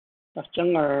Ở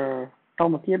chân ở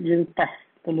trong một tiết dương tẻ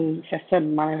từ lưu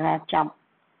session mà ra chậm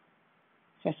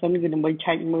session គឺដើម្បី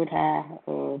ឆែកមើលថា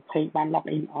page បាន log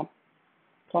in អត់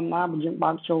ធម្មតាបើយើង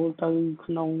បើកចូលទៅ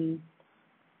ក្នុង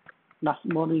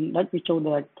dashboard index វាចូល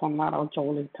direct ធម្មតាដល់ចូល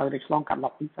លេត្រូវតែឆ្លងកាត់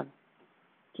log in សិនអ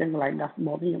ញ្ចឹងកន្លែង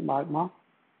dashboard នេះយើងបើកមក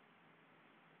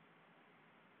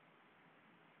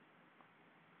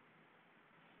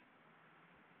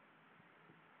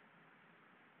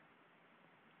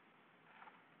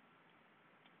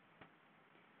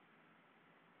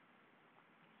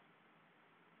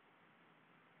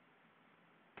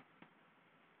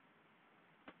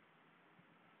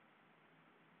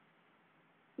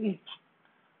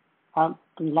បើក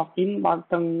ទាំង log in បើក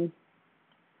ទាំង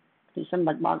session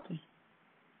បាច់បើកទេ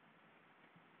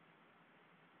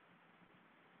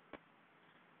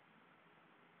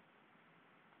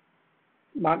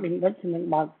បើក index និង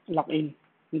បើក log in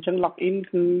អញ្ចឹង log in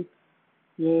គឺ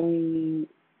យើង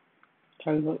ត្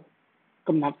រូវ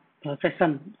កំណត់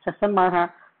session មកថា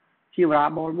ជា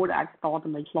variable មួយដែលអាច store ទៅ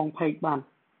នៅក្នុង page បាន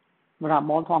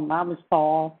variable ធម្មតាវា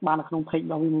store បាននៅក្នុង page រ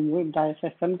បស់វាមួយតែ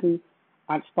session គឺ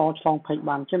អាច store ឆ្លង page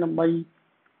បានអញ្ចឹងដើម្បី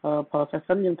ប្រើ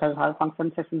session យើងត្រូវហៅ function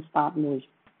session start មួយ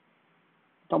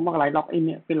តមកកន្លែង log in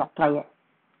នេះពេល log ត្រូវ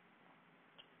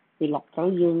ពេល log ទៅ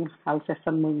យើងហៅ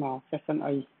session មួយមក session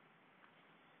អី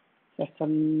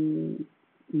session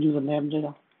username ទេ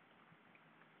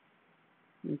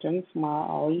អញ្ចឹងស្មើ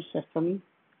ឲ្យ session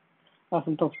ស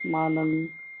ន្ទុះស្មើនឹង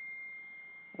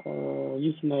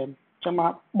username ចាំម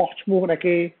កបោះឈ្មោះដែល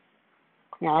គេ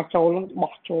ផ្ញើចូលហ្នឹង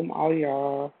បោះចូលមកឲ្យ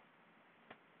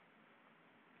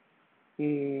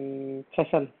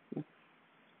session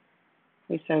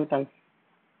វា save ទៅ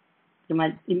ចំណែក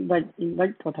index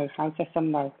ក៏ត្រូវហៅ session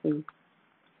ដែរគឺ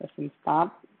session start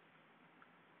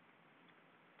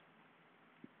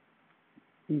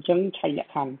អញ្ចឹងឆែកលក្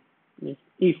ខខណ្ឌនេះ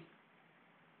if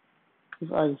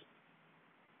អី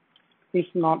if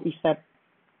not is set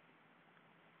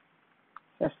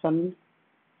session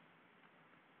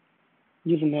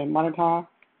username បានថា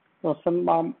បើសិន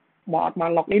បើអត់បា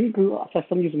ន log in គឺ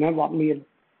session username អត់មានអ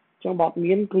ញ្ចឹងបើអត់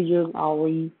មានគឺយើងឲ្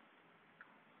យ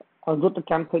រត់ទៅ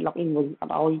កាន់ page login វិញអ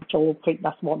ត់ឲ្យចូល page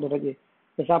dashboard direct ទេ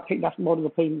ដោយសារ page dashboard ឬ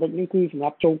page index នេះគឺសម្រា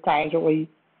ប់ចូលកែចូលអី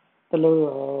ទៅលើ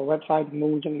website មូ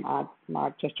លអញ្ចឹងអាច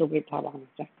ចេះចូល web ថាបាន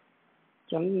ចាស់អ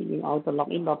ញ្ចឹងយើងឲ្យទៅ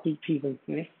login ដល់ PHP វិញ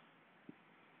នេះ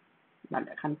ដាក់ល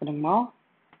ក្ខខណ្ឌប៉ុណ្្នឹងមក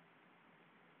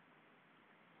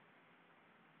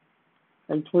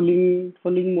ហើយធ្វើ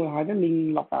link មួយហើយទៅ link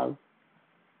log out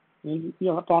យើ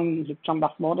ងអត់ទាន់រៀបចំ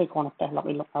dashboard ទេគ្រាន់តែ test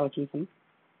login log out ជាងសិន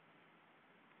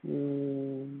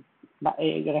ដាក់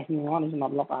AHREF មួយមកនេះសម្រា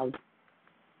ប់ log out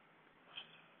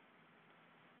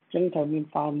អញ្ចឹងត្រូវមាន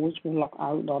file មួយឈ្មោះ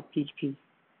logout.php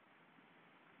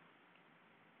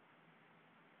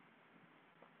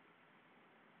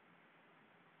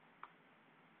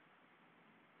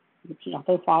ពីអត់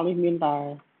ទៅ file នេះមានតែ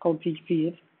code PHP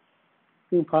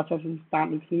គឺ processing start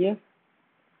ដូចគ្នា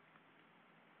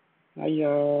ហើយ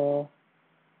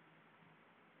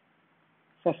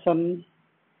session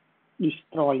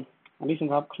destroy អានេះស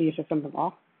ម្រាប់ clear session ទាំងអ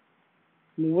ស់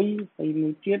មួយហើយមួ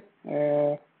យទៀត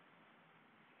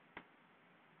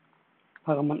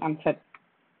permanent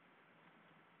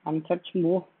unset ឈ្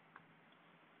មោះ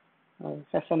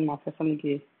session មក session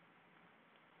គេ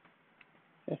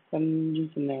session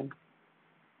username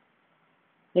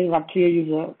នេះសម្រាប់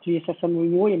clear session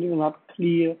មួយនេះសម្រាប់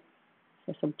clear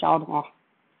session ចោលទាំងអស់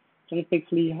អញ្ចឹងពេល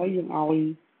clear ហើយយើងឲ្យ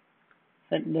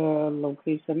set the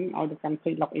location ឲ្យទៅកាន់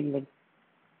page login វិញ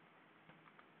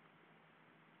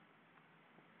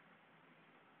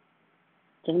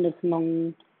អញ្ចឹងនៅក្នុង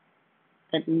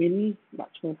admin ដា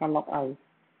ក់ឈ្មោះថា log out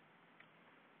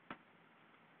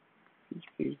អូ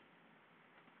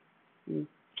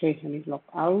ខេនេះ log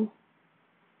out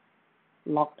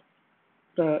log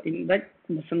the index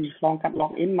បើសិនជាឆ្លងកាត់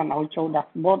login មិនឲ្យចូល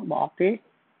dashboard បើអត់ទេ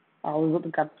ឲ្យរត់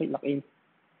ទៅកាត់ page login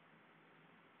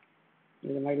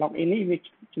ចំណែក login នេះវា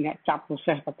ជាអ្នកចាប់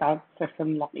process បង្កើត session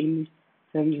login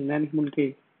session username មុនគេ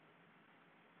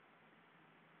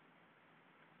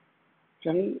អញ្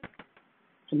ចឹង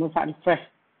ជំនួស refresh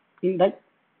index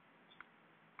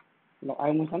log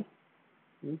out មួយសិន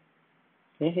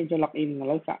អូខេចូល login ឥ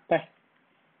ឡូវសាក test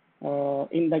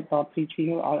index.php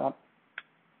ឲ្យអត់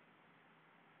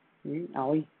ឲ្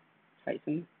យឆែក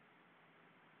សិន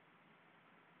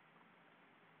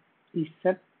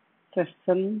reset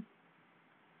session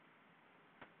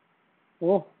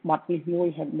អូបាត់នេះមួយ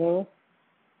header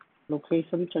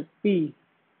location ចុច2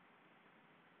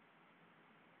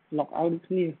 log out ដូច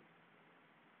គ្នា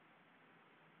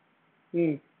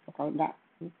log out ដាក់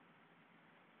អ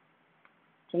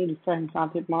ញ្ចឹង refresh សារ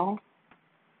ទៀតមក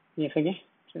នេះឃើញទេ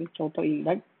ចឹងចូលទៅ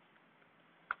index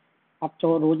អត់ចូ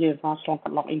លរួចទេថាឆ្លងកា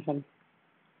ត់ login សិន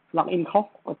login ខុស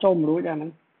ក៏ចូលមិនរួចដែរហ្នឹ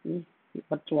ង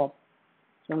បិទជាប់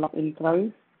ចឹង login ត្រូវ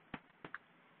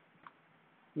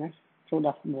ណាចូល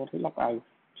dashboard ទៅ log out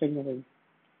ចេញទៅវិញ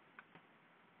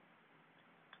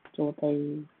ចូលទៅ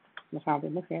មកខាង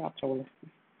នេះគេអត់ចូលទេ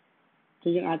ចឹ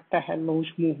ងយើងអាចតេស្ត hello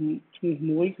ឈ្មោះ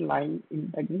មួយកន្លែង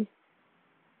index នេះ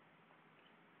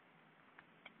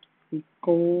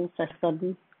echo session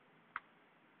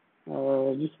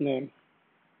username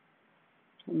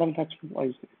ដឹងថាឈ្មោះអី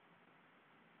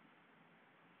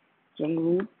ចឹង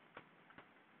root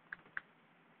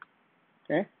អូ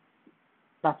ខេ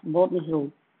dashboard នេះ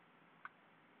root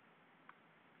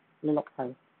លុបទៅ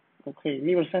អូខេ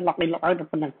នេះវា login log out តែ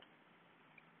ប៉ុណ្ណឹង